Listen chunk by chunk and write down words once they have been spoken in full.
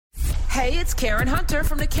Hey, it's Karen Hunter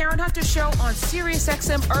from The Karen Hunter Show on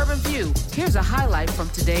SiriusXM Urban View. Here's a highlight from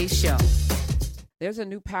today's show. There's a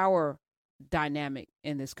new power dynamic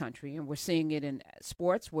in this country, and we're seeing it in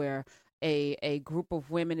sports where a group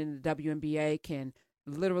of women in the WNBA can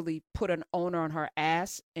literally put an owner on her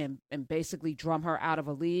ass and basically drum her out of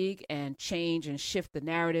a league and change and shift the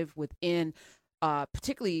narrative within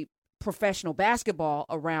particularly professional basketball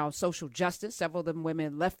around social justice. Several of them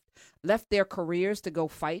women left their careers to go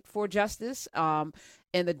fight for justice.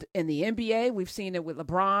 In the NBA, we've seen it with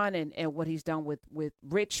LeBron and what he's done with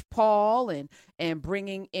Rich Paul and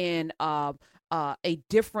bringing in a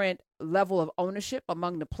different level of ownership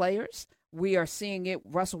among the players. We are seeing it.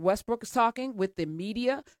 Russell Westbrook is talking with the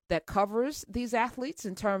media that covers these athletes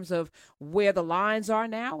in terms of where the lines are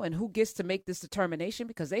now and who gets to make this determination,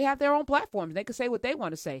 because they have their own platforms. They can say what they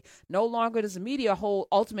want to say. No longer does the media hold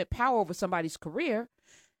ultimate power over somebody's career.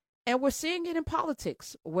 And we're seeing it in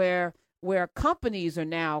politics where companies are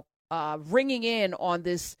now ringing in on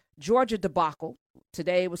this Georgia debacle.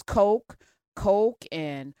 Today it was Coke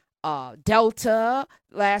and Delta.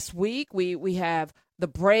 Last week we have the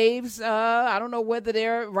Braves. I don't know whether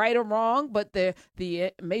they're right or wrong, but the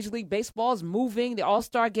Major League Baseball is moving the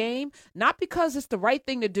All-Star game, not because it's the right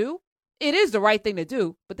thing to do. It is the right thing to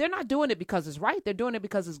do, but they're not doing it because it's right. They're doing it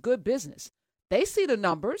because it's good business. They see the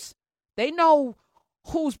numbers. They know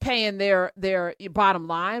who's paying their bottom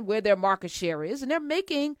line, where their market share is, and they're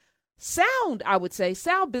making sound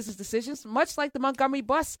business decisions, much like the Montgomery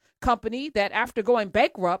Bus Company that, after going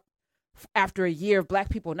bankrupt after a year of black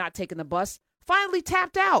people not taking the bus, finally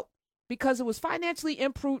tapped out because it was financially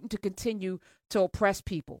imprudent to continue to oppress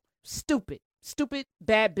people. Stupid,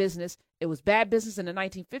 bad business. It was bad business in the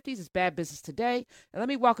 1950s. It's bad business today. And let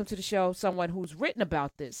me welcome to the show someone who's written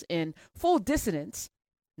about this in Full Dissonance,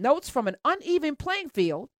 Notes from an Uneven Playing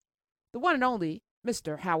Field, the one and only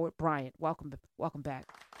Mr. Howard Bryant. Welcome back.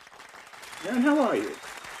 Aaron, how are you?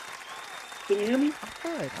 Can you hear me?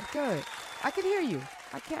 I'm good. I can hear you.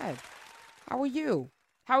 I can. How are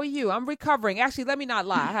you? I'm recovering. Actually, let me not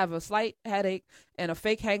lie. I have a slight headache and a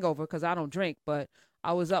fake hangover because I don't drink, but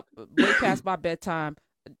I was up way past my bedtime,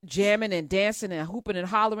 jamming and dancing and hooping and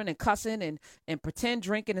hollering and cussing and pretend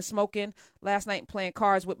drinking and smoking last night and playing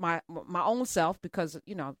cards with my own self because,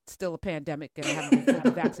 it's still a pandemic and I haven't been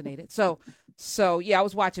fully vaccinated. So yeah, I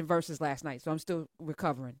was watching Versus last night, so I'm still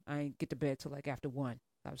recovering. I didn't get to bed till like after 1.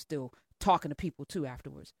 I was still talking to people too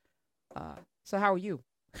afterwards. So how are you?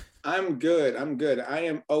 I'm good. I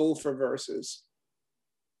am old for Versus.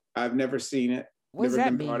 I've never seen it. What does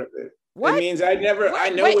that mean? Part of it. What? It means I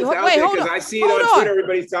know it's out there because I see it on Twitter.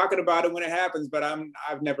 Everybody's talking about it when it happens, but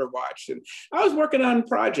I've never watched it. I was working on a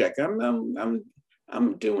project. I'm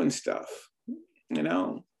doing stuff,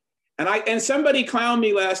 And somebody clowned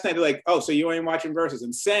me last night. They're like, "Oh, so you ain't watching Versus?"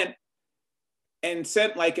 and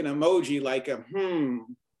sent like an emoji, like a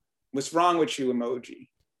what's wrong with you emoji.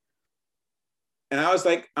 And I was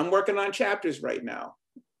like, I'm working on chapters right now.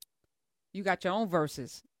 You got your own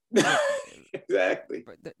verses. Exactly.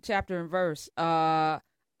 The chapter and verse. I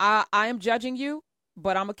am judging you,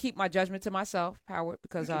 but I'm going to keep my judgment to myself, Howard,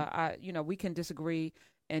 because we can disagree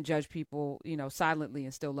and judge people, silently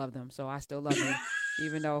and still love them. So I still love them,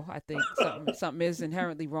 even though I think something is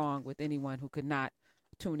inherently wrong with anyone who could not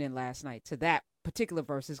tune in last night to that particular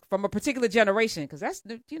verses from a particular generation. Because that's,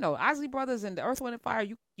 Isley Brothers and the Earth, Wind and Fire.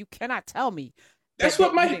 You cannot tell me. That's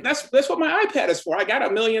what my iPad is for. I got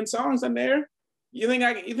 1 million songs on there. You think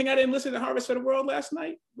I didn't listen to Harvest for the World last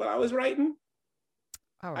night while I was writing?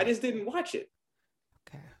 All right. I just didn't watch it.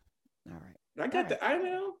 Okay. All right. I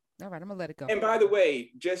know. All right, I'm gonna let it go. And by the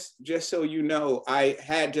way, just so you know, I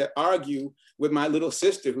had to argue with my little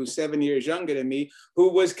sister, who's 7 years younger than me, who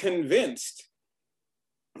was convinced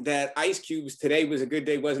that Ice Cube's Today Was a Good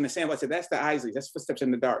Day wasn't a sample. I said, that's the Isleys. That's Footsteps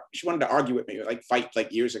in the Dark. She wanted to argue with me,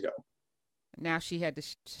 fight years ago. Now she had to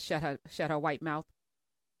shut her white mouth.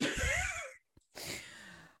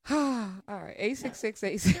 All right,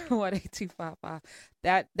 866-801-8255.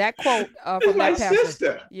 That quote from that pastor.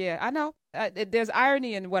 Sister. Yeah, I know. There's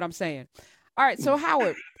irony in what I'm saying. All right, so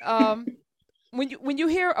Howard, when you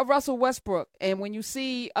hear of Russell Westbrook and when you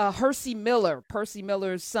see Percy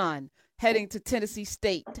Miller's son, heading to Tennessee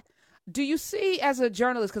State, do you see, as a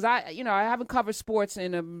journalist, because I haven't covered sports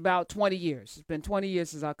in about 20 years. It's been 20 years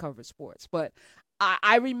since I covered sports, but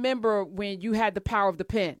I remember when you had the power of the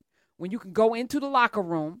pen, when you could go into the locker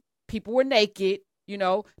room, people were naked,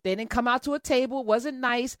 they didn't come out to a table, it wasn't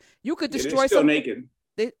nice. You could destroy still naked.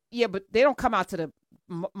 But they don't come out to the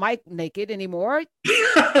mic naked anymore.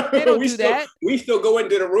 They don't do that. We still go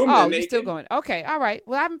into the room. Oh, you're still going. Okay, all right.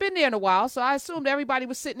 Well, I haven't been there in a while, so I assumed everybody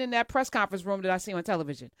was sitting in that press conference room that I see on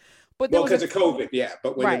television. But because of COVID, yeah.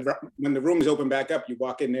 But when the rooms open back up, you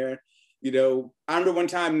walk in there. You know, I remember one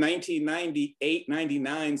time, 1998,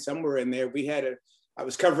 99, somewhere in there, I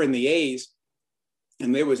was covering the A's,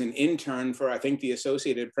 and there was an intern for, I think, the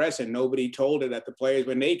Associated Press, and nobody told her that the players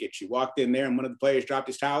were naked. She walked in there, and one of the players dropped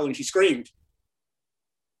his towel, and she screamed.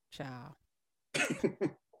 Child.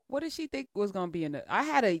 What did she think was going to be in it? I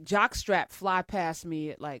had a jock strap fly past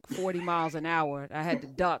me at like 40 miles an hour. I had to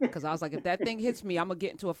duck because I was like, if that thing hits me, I'm going to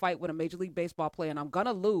get into a fight with a Major League Baseball player, and I'm going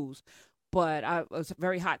to lose. But I was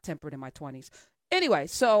very hot-tempered in my 20s. Anyway,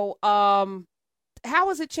 so how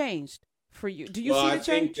has it changed for you? Do you see the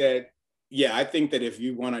change? I think that if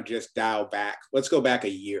you want to just dial back, let's go back a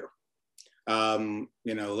year.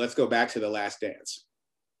 Let's go back to The Last Dance,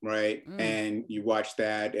 right? And you watch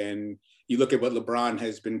that, and you look at what LeBron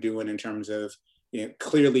has been doing in terms of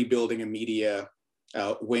clearly building a media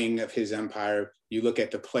wing of his empire. You look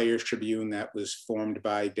at the Players Tribune that was formed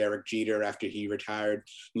by Derek Jeter after he retired.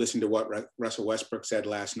 Listen to what Russell Westbrook said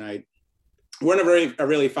last night. We're in a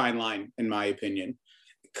really fine line, in my opinion.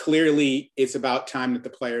 Clearly, it's about time that the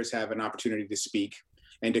players have an opportunity to speak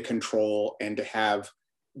and to control and to have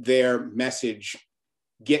their message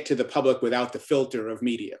get to the public without the filter of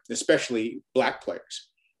media, especially Black players,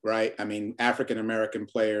 right? I mean, African-American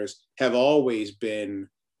players have always been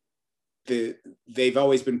they've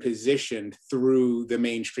always been positioned through the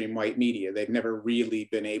mainstream white media. They've never really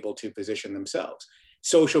been able to position themselves.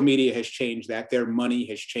 Social media has changed that. Their money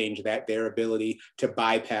has changed that. Their ability to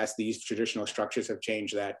bypass these traditional structures have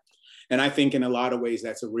changed that. And I think in a lot of ways,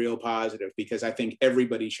 that's a real positive, because I think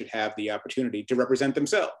everybody should have the opportunity to represent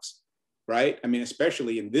themselves, right? I mean,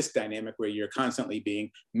 especially in this dynamic where you're constantly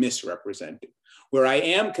being misrepresented. Where I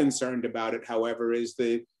am concerned about it, however, is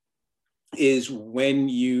when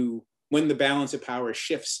the balance of power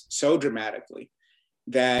shifts so dramatically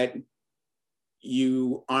that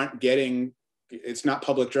you aren't getting, it's not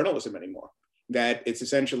public journalism anymore, that it's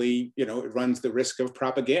essentially, it runs the risk of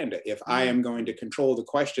propaganda. If I am going to control the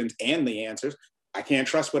questions and the answers, I can't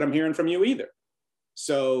trust what I'm hearing from you either.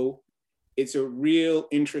 So it's a real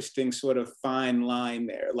interesting sort of fine line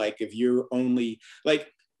there. Like if you're only,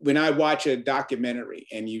 like when I watch a documentary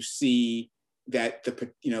and you see that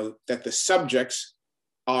that the subjects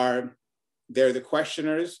they're the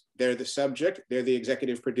questioners, they're the subject, they're the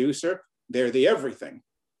executive producer, they're the everything,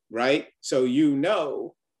 right? So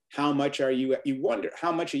how much you wonder,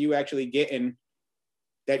 how much are you actually getting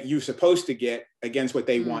that you're supposed to get against what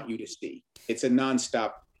they want you to see? It's a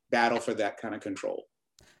nonstop battle for that kind of control.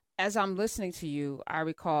 As I'm listening to you, I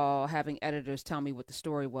recall having editors tell me what the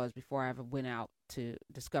story was before I ever went out to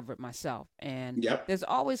discover it myself. And there's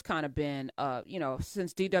always kind of been,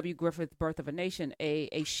 since D.W. Griffith's Birth of a Nation,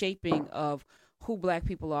 a shaping of who Black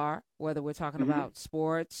people are, whether we're talking about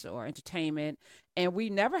sports or entertainment. And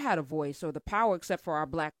we never had a voice or the power except for our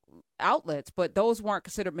Black outlets, but those weren't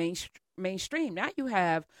considered mainstream. Now you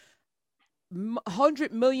have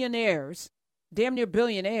 100 millionaires, damn near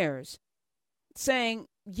billionaires, saying,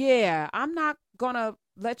 yeah, I'm not going to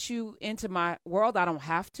let you into my world. I don't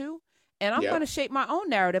have to. And I'm going to shape my own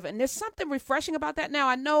narrative. And there's something refreshing about that. Now,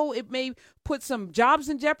 I know it may put some jobs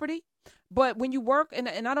in jeopardy, but when you work, and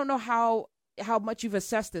I don't know how much you've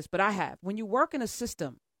assessed this, but I have. When you work in a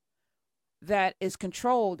system that is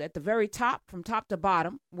controlled at the very top, from top to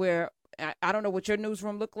bottom, where I don't know what your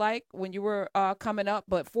newsroom looked like when you were coming up,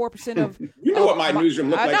 but 4% of what my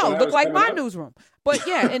newsroom looked like. I know, looked like my newsroom. But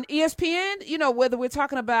yeah, and ESPN, whether we're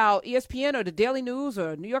talking about ESPN or the Daily News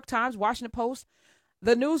or New York Times, Washington Post,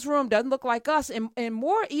 the newsroom doesn't look like us. And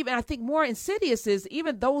more, even I think more insidious is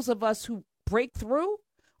even those of us who break through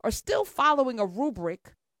are still following a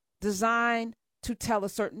rubric designed to tell a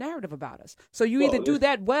certain narrative about us. So you either do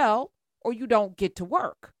that well or you don't get to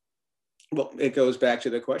work. Well, it goes back to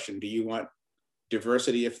the question, do you want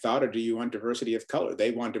diversity of thought or do you want diversity of color?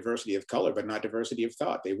 They want diversity of color, but not diversity of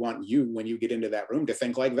thought. They want you, when you get into that room, to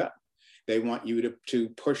think like them. They want you to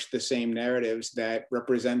push the same narratives that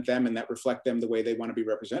represent them and that reflect them the way they want to be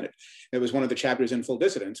represented. It was one of the chapters in Full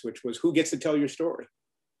Dissidence, which was who gets to tell your story?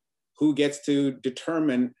 Who gets to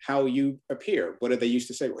determine how you appear? What do they used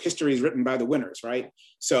to say? Well, history is written by the winners, right?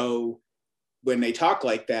 So when they talk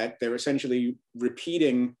like that, they're essentially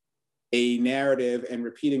repeating a narrative and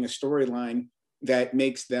repeating a storyline that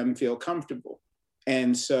makes them feel comfortable.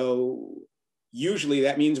 And so usually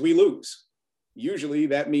that means we lose. Usually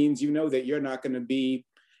that means that you're not going to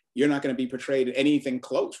be portrayed anything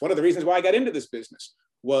close. One of the reasons why I got into this business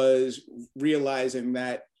was realizing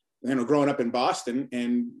that growing up in Boston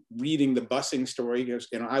and reading the busing story, because,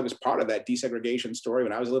 I was part of that desegregation story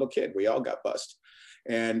when I was a little kid. We all got bused.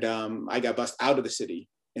 And I got bused out of the city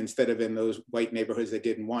instead of in those white neighborhoods that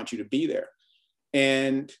didn't want you to be there.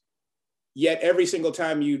 And yet every single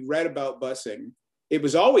time you'd read about busing, it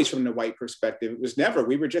was always from the white perspective. It was never,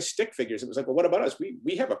 we were just stick figures. It was like, well, what about us?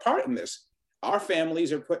 We have a part in this. Our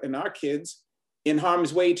families are putting our kids in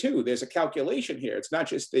harm's way too. There's a calculation here. It's not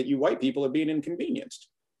just that you white people are being inconvenienced.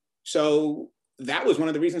 So that was one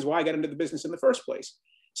of the reasons why I got into the business in the first place.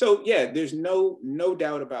 So yeah, there's no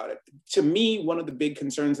doubt about it. To me, one of the big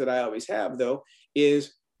concerns that I always have, though,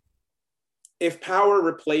 is if power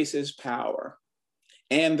replaces power,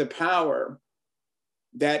 and the power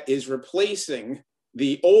that is replacing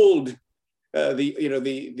the old,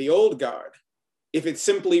 the old guard, if it's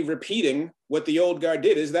simply repeating what the old guard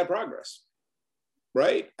did, is that progress?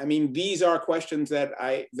 Right? I mean, these are questions that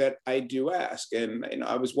I do ask. And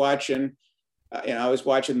I was watching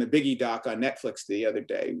the Biggie doc on Netflix the other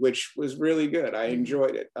day, which was really good. I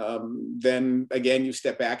enjoyed it. Then again, you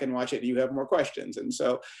step back and watch it, and you have more questions. And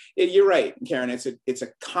so you're right, Karen. It's a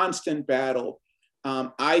constant battle.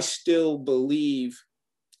 I still believe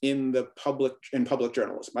in public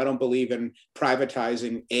journalism. I don't believe in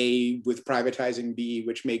privatizing A with privatizing B,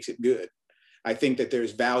 which makes it good. I think that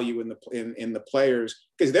there's value in the players,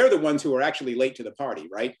 because they're the ones who are actually late to the party,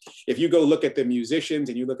 right? If you go look at the musicians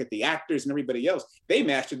and you look at the actors and everybody else, they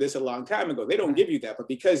mastered this a long time ago. They don't give you that, but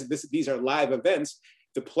because these are live events,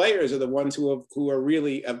 the players are the ones who are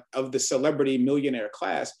really of the celebrity millionaire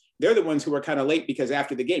class. They're the ones who are kind of late, because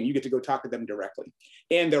after the game, you get to go talk to them directly.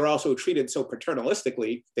 And they're also treated so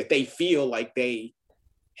paternalistically that they feel like they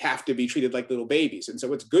have to be treated like little babies. And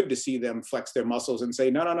so it's good to see them flex their muscles and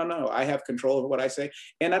say, no, I have control over what I say,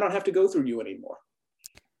 and I don't have to go through you anymore.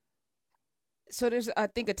 So there's, I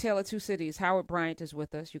think, a tale of two cities. Howard Bryant is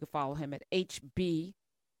with us. You can follow him at H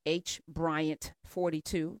Bryant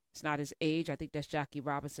 42. It's not his age. I think that's Jackie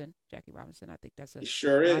Robinson. I think that's a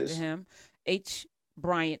sure nod is to him. H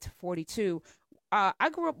Bryant 42. I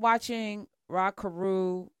grew up watching Rod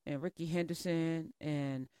Carew and Ricky Henderson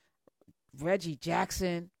and Reggie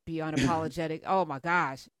Jackson be unapologetic. Oh my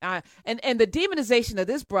gosh. And the demonization of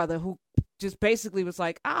this brother, who just basically was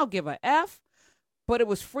like, I'll give a F, but it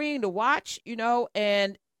was freeing to watch,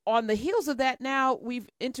 and on the heels of that, now we've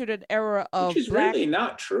entered an era of which is really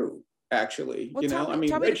not true, actually. Well, tell me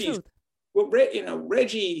the truth. Well,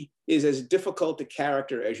 Reggie is as difficult a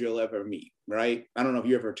character as you'll ever meet, right? I don't know if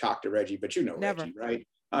you ever talked to Reggie, but Never. Reggie, right?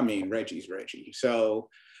 I mean, Reggie's Reggie. So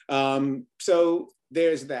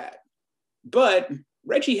there's that. But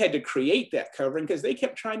Reggie had to create that covering because they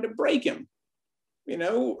kept trying to break him.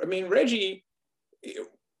 I mean, Reggie,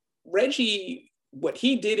 what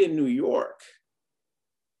he did in New York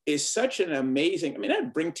is such an amazing,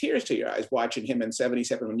 that'd bring tears to your eyes watching him in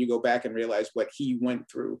 77 when you go back and realize what he went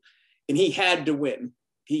through. And he had to win.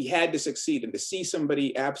 He had to succeed. And to see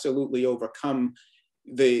somebody absolutely overcome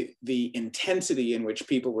the intensity in which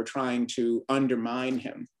people were trying to undermine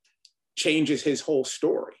him changes his whole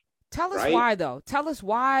story. Tell us why, though. Tell us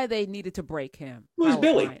why they needed to break him. It was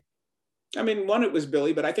Billy. Bryant. One, it was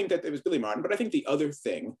Billy, but I think that it was Billy Martin. But I think the other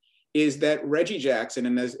thing is that Reggie Jackson,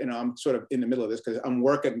 and as I'm sort of in the middle of this because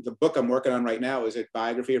the book I'm working on right now is a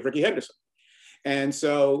biography of Ricky Henderson. And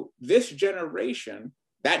so that generation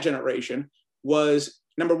was,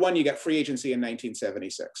 number one, you got free agency in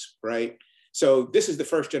 1976, right? So this is the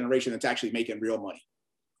first generation that's actually making real money,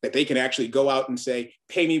 that they can actually go out and say,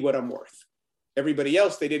 pay me what I'm worth. Everybody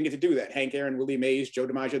else, they didn't get to do that. Hank Aaron, Willie Mays, Joe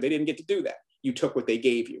DiMaggio, they didn't get to do that. You took what they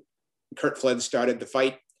gave you. Curt Flood started the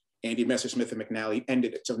fight. Andy Messersmith and McNally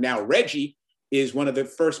ended it. So now Reggie is one of the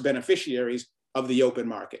first beneficiaries of the open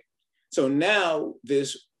market. So now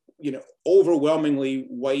this, overwhelmingly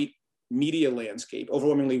white media landscape,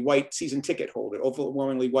 overwhelmingly white season ticket holder,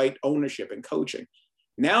 overwhelmingly white ownership and coaching.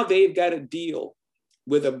 Now they've got to deal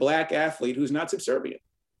with a Black athlete who's not subservient.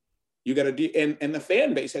 You got to and the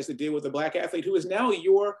fan base has to deal with a Black athlete who is now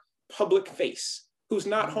your public face, who's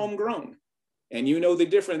not homegrown. And you know the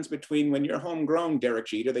difference between when you're homegrown, Derek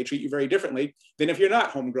Jeter, they treat you very differently than if you're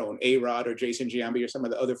not homegrown, A-Rod or Jason Giambi or some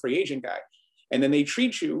of the other free agent guy. And then they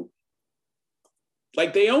treat you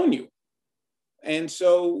like they own you. And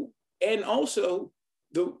so, and also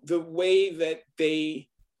the way that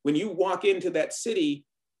when you walk into that city,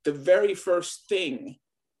 the very first thing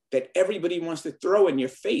that everybody wants to throw in your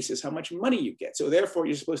face is how much money you get. So therefore,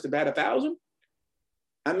 you're supposed to bat 1,000.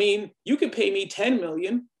 You could pay me 10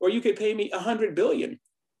 million, or you could pay me 100 billion.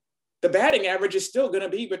 The batting average is still going to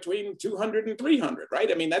be between 200 and 300,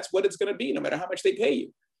 right? That's what it's going to be, no matter how much they pay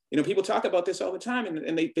you. People talk about this all the time,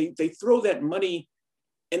 and they throw that money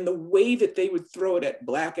And the way that they would throw it at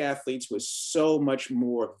Black athletes was so much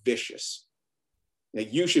more vicious.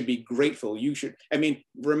 Like, you should be grateful. You should, I mean,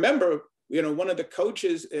 remember, one of the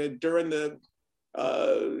coaches during the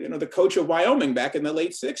coach of Wyoming back in the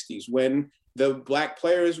late 60s, when the Black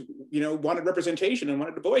players, wanted representation and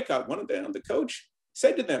wanted to boycott, the coach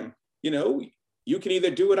said to them, you can either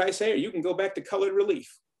do what I say or you can go back to colored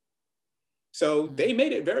relief. So they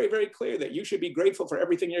made it very, very clear that you should be grateful for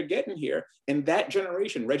everything you're getting here. And that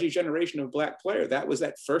generation, Reggie's generation of Black player, that was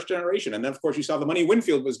that first generation. And then, of course, you saw the money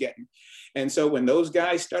Winfield was getting. And so when those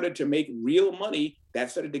guys started to make real money,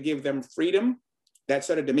 that started to give them freedom. That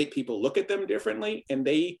started to make people look at them differently. And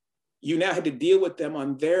you now had to deal with them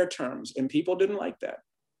on their terms. And people didn't like that.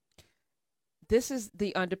 This is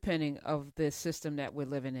the underpinning of the system that we're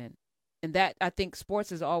living in. And that, I think,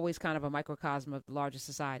 sports is always kind of a microcosm of the larger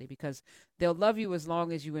society, because they'll love you as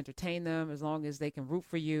long as you entertain them, as long as they can root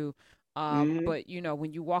for you. But,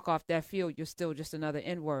 when you walk off that field, you're still just another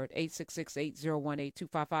N-word,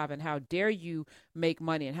 866-801-8255. And how dare you make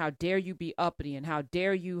money, and how dare you be uppity, and how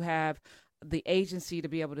dare you have the agency to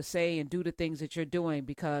be able to say and do the things that you're doing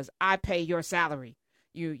because I pay your salary.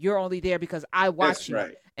 You're only there because I watch That's you.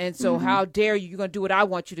 Right. And so how dare you? You're going to do what I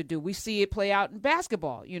want you to do. We see it play out in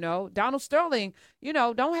basketball. Donald Sterling,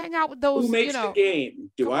 don't hang out with those. Who makes the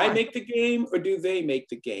game? Do I make the game or do they make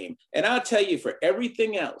the game? And I'll tell you, for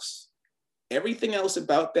everything else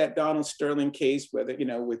about that Donald Sterling case, whether,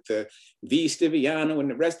 with the V. Stiviano and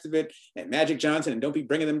the rest of it, and Magic Johnson, and don't be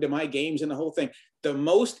bringing them to my games and the whole thing. The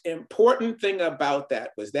most important thing about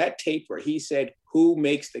that was that tape where he said, who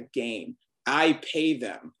makes the game? I pay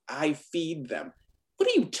them. I feed them. What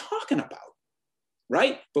are you talking about?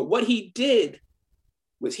 Right? But what he did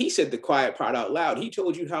was he said the quiet part out loud. He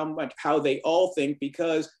told you how they all think,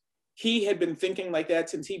 because he had been thinking like that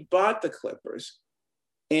since he bought the Clippers.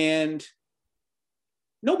 And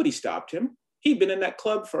nobody stopped him. He'd been in that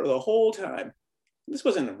club for the whole time. This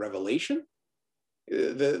wasn't a revelation.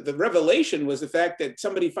 The revelation was the fact that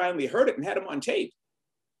somebody finally heard it and had him on tape.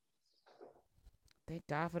 They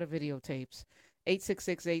die for the videotapes.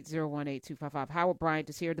 866-801-8255. Howard Bryant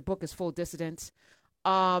is here. The book is Full Dissidence.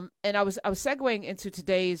 And I was segueing into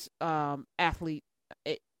today's athlete.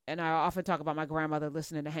 And I often talk about my grandmother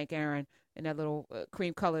listening to Hank Aaron and that little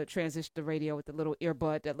cream-colored transistor radio with the little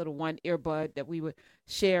earbud, that little one earbud that we would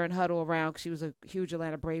share and huddle around, because she was a huge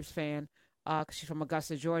Atlanta Braves fan, because she's from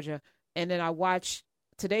Augusta, Georgia. And then I watch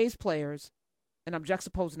today's players, and I'm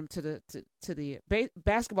juxtaposing them to the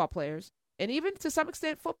basketball players, and even to some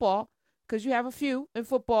extent football, because you have a few in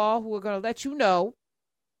football who are going to let you know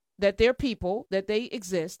that they're people, that they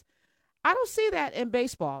exist. I don't see that in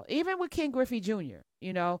baseball, even with Ken Griffey Jr.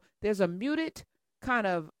 There's a muted kind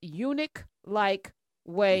of eunuch-like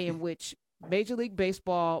way in which Major League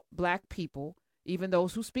Baseball Black people, even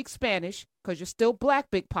those who speak Spanish, because you're still Black,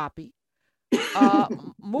 Big Papi,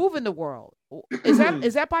 move in the world. Is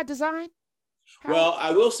that by design? Well,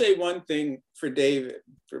 I will say one thing for David,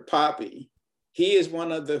 for Papi. He is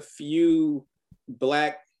one of the few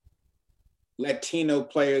Black Latino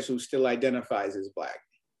players who still identifies as Black.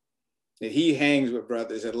 He hangs with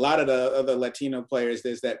brothers. And a lot of the other Latino players,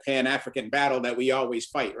 there's that Pan-African battle that we always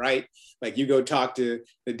fight, right? Like, you go talk to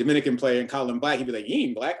the Dominican player and call him Black, he'd be like, "You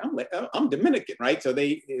ain't Black, I'm Dominican," right? So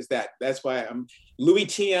that's why I'm Louis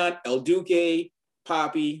Tiant, El Duque,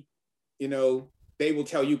 Papi, they will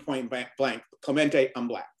tell you point blank, Clemente, I'm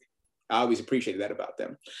Black. I always appreciated that about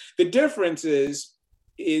them. The difference is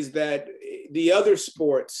that the other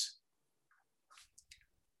sports,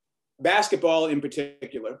 basketball in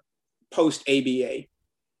particular, post-ABA,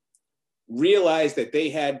 realized that they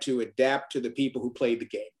had to adapt to the people who played the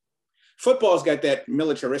game. Football's got that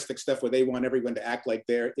militaristic stuff where they want everyone to act like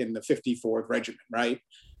they're in the 54th Regiment, right?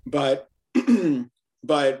 But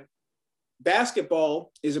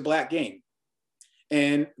basketball is a Black game.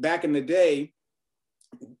 And back in the day,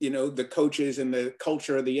 the coaches and the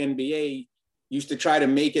culture of the NBA used to try to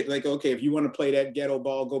make it like, okay, if you want to play that ghetto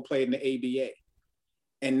ball, go play in the ABA.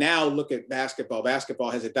 And now look at basketball.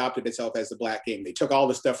 Basketball has adopted itself as the Black game. They took all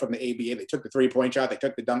the stuff from the ABA. They took the three-point shot. They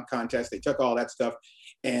took the dunk contest. They took all that stuff.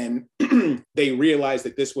 And they realized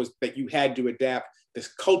that you had to adapt. This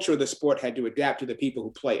culture of the sport had to adapt to the people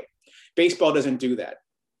who play it. Baseball doesn't do that.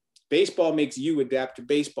 Baseball makes you adapt to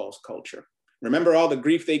baseball's culture. Remember all the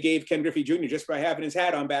grief they gave Ken Griffey Jr. just by having his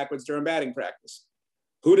hat on backwards during batting practice.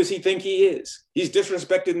 Who does he think he is? He's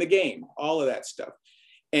disrespecting the game, all of that stuff.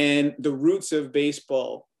 And the roots of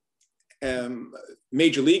baseball,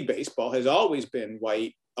 Major League Baseball, has always been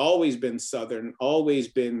white, always been Southern, always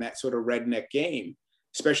been that sort of redneck game,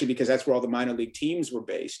 especially because that's where all the minor league teams were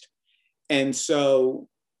based. And so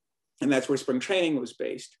And that's where spring training was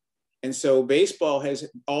based. And so baseball has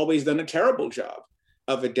always done a terrible job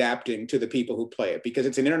of adapting to the people who play it, because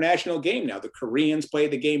it's an international game now. The Koreans play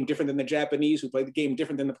the game different than the Japanese, who play the game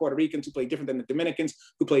different than the Puerto Ricans, who play different than the Dominicans,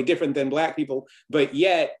 who play different than Black people. But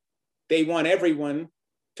yet they want everyone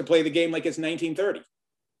to play the game like it's 1930,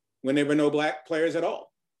 when there were no Black players at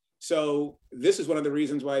all. So this is one of the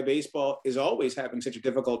reasons why baseball is always having such a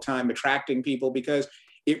difficult time attracting people, because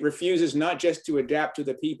it refuses not just to adapt to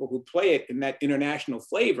the people who play it in that international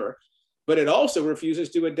flavor, but it also refuses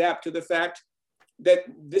to adapt to the fact that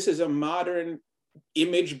this is a modern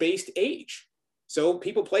image-based age. So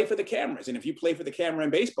people play for the cameras. And if you play for the camera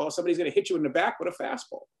in baseball, somebody's going to hit you in the back with a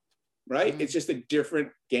fastball, right? Mm-hmm. It's just a different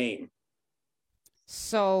game.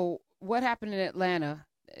 So what happened in Atlanta?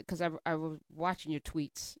 Because I was watching your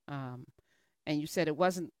tweets, and you said it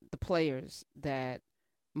wasn't the players that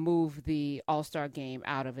moved the All-Star game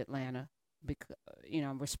out of Atlanta, because,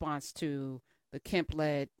 in response to the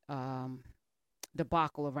Kemp-led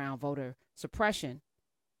debacle around voter suppression.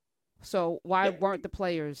 So why weren't the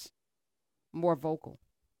players more vocal,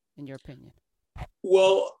 in your opinion?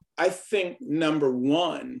 Well, I think number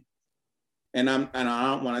one, and I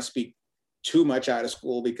don't want to speak too much out of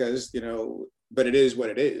school, because but it is what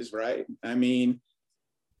it is, right? I mean,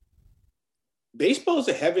 baseball is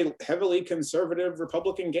a heavily conservative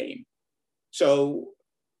Republican game. So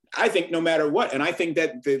I think no matter what, and I think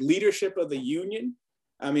that the leadership of the union,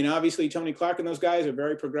 I mean, obviously Tony Clark and those guys are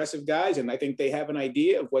very progressive guys, and I think they have an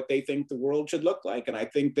idea of what they think the world should look like. And I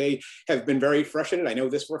think they have been very frustrated. I know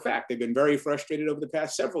this for a fact. They've been very frustrated over the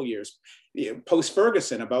past several years,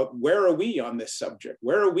 post-Ferguson, about where are we on this subject?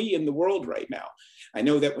 Where are we in the world right now? I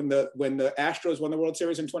know that when the Astros won the World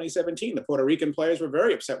Series in 2017, the Puerto Rican players were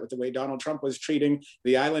very upset with the way Donald Trump was treating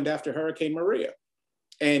the island after Hurricane Maria.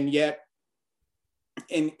 And yet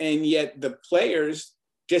the players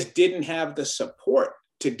just didn't have the support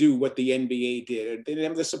to do what the NBA did. They didn't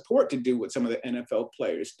have the support to do what some of the NFL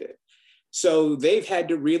players did. So they've had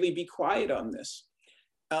to really be quiet on this.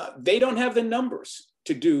 They don't have the numbers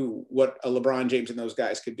to do what a LeBron James and those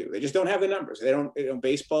guys could do. They just don't have the numbers. They don't.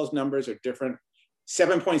 Baseball's numbers are different.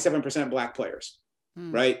 7.7% Black players,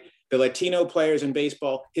 right? The Latino players in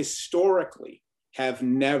baseball historically have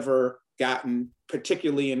never gotten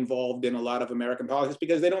particularly involved in a lot of American politics,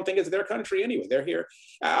 because they don't think it's their country anyway. They're here.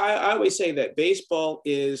 I always say that baseball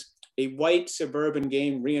is a white suburban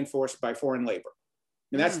game reinforced by foreign labor.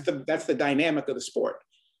 And that's the dynamic of the sport,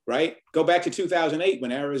 right? Go back to 2008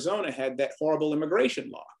 when Arizona had that horrible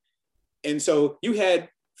immigration law. And so you had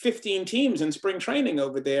 15 teams in spring training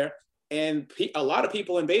over there. And a lot of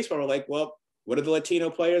people in baseball are like, well, what are the Latino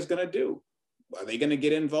players going to do? Are they going to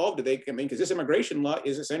get involved? Because this immigration law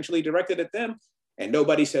is essentially directed at them. And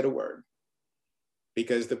nobody said a word,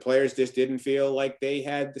 because the players just didn't feel like they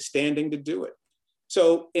had the standing to do it.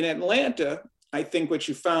 So in Atlanta, I think what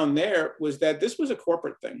you found there was that this was a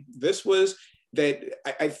corporate thing. This was that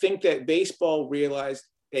I think that baseball realized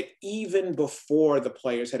that even before the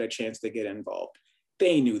players had a chance to get involved,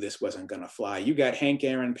 they knew this wasn't going to fly. You got Hank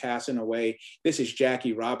Aaron passing away. This is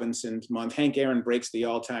Jackie Robinson's month. Hank Aaron breaks the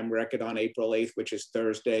all-time record on April 8th, which is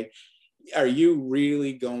Thursday. Are you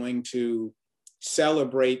really going to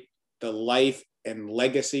celebrate the life and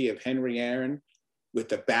legacy of Henry Aaron with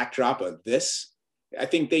the backdrop of this? I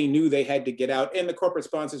think they knew they had to get out, and the corporate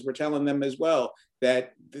sponsors were telling them as well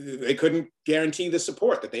that they couldn't guarantee the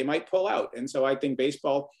support, that they might pull out. And so I think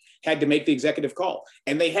baseball had to make the executive call,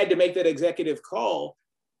 and they had to make that executive call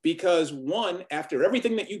because, one, after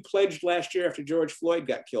everything that you pledged last year after George Floyd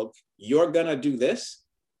got killed, you're going to do this.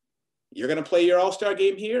 You're going to play your all-star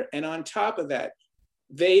game here. And on top of that,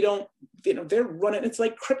 they're running, it's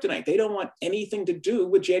like kryptonite. They don't want anything to do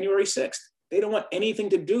with January 6th. They don't want anything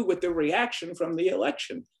to do with the reaction from the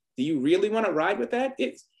election. Do you really want to ride with that?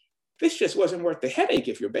 This just wasn't worth the headache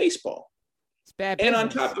if you're baseball. It's bad business. And on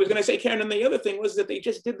top, I was going to say, Karen, and the other thing was that they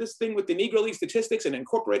just did this thing with the Negro League statistics and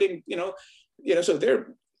incorporating, so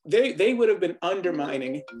they would have been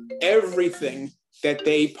undermining everything that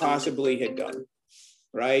they possibly had done,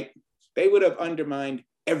 right? They would have undermined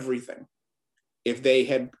everything if they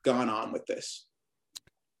had gone on with this.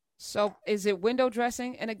 So is it window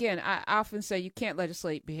dressing? And again, I often say you can't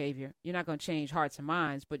legislate behavior. You're not going to change hearts and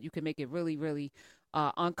minds, but you can make it really, really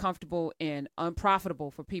uncomfortable and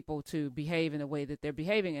unprofitable for people to behave in the way that they're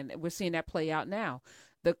behaving. And we're seeing that play out now.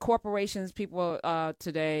 The corporations, people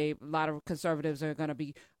today, a lot of conservatives are going to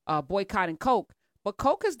be boycotting Coke. But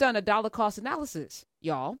Coke has done a dollar cost analysis,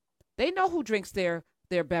 y'all. They know who drinks their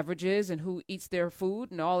beverages and who eats their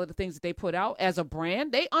food and all of the things that they put out as a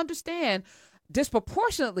brand. They understand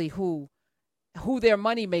disproportionately who their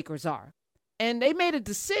money makers are. And they made a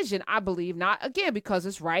decision, I believe, not, again, because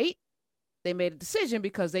it's right. They made a decision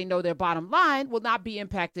because they know their bottom line will not be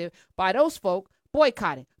impacted by those folk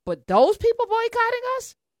boycotting. But those people boycotting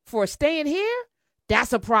us for staying here,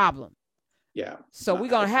 that's a problem. Yeah. So we're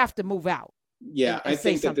going to have to move out. Yeah, I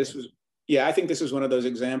think that this was one of those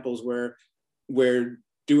examples where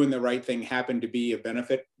doing the right thing happened to be a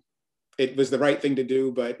benefit. It was the right thing to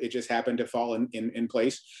do, but it just happened to fall in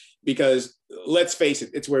place. Because let's face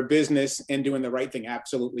it, it's where business and doing the right thing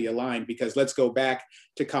absolutely align. Because let's go back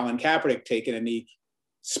to Colin Kaepernick taking a knee.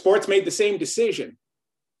 Sports made the same decision,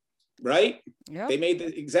 right? Yep. They made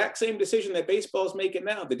the exact same decision that baseball's making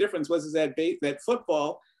now. The difference was that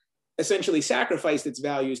football essentially sacrificed its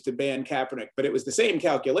values to ban Kaepernick, but it was the same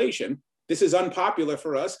calculation. This is unpopular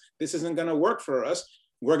for us. This isn't going to work for us.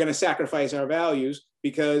 We're going to sacrifice our values,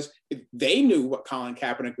 because they knew what Colin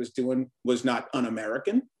Kaepernick was doing was not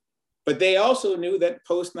un-American, but they also knew that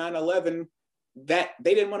post 9/11 that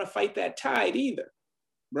they didn't want to fight that tide either,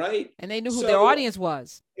 right? And they knew who their audience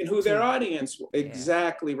was. And who their audience was.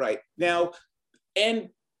 Exactly right. Now, and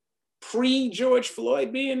pre-George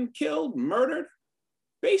Floyd being killed, murdered,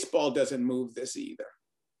 baseball doesn't move this either.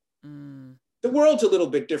 The world's a little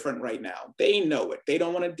bit different right now. They know it. They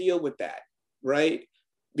don't want to deal with that, right?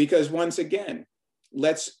 Because once again,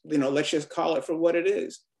 let's just call it for what it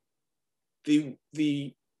is.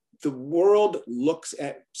 The world looks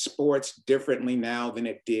at sports differently now than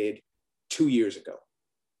it did 2 years ago.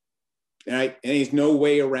 Right? And there's no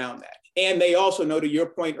way around that. And they also know, to your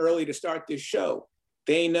point early to start this show,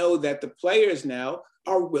 they know that the players now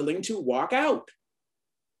are willing to walk out.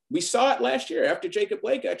 We saw it last year after Jacob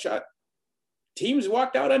Blake got shot. Teams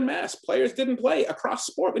walked out en masse. Players didn't play across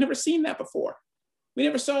sport. We've never seen that before. We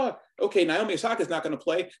never saw, okay, Naomi Osaka's not going to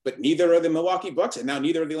play, but neither are the Milwaukee Bucks, and now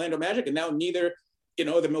neither are the Orlando Magic, and now neither,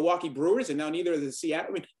 the Milwaukee Brewers, and now neither are the Seattle.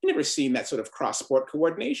 I mean, you've never seen that sort of cross-sport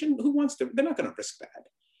coordination. Who wants to? They're not going to risk that.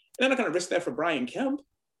 They're not going to risk that for Brian Kemp.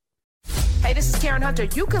 Hey, this is Karen Hunter.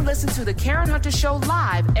 You can listen to The Karen Hunter Show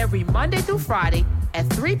live every Monday through Friday at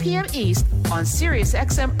 3 p.m. East on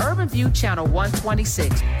SiriusXM Urban View Channel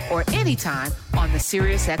 126 or anytime on the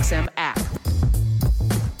SiriusXM app.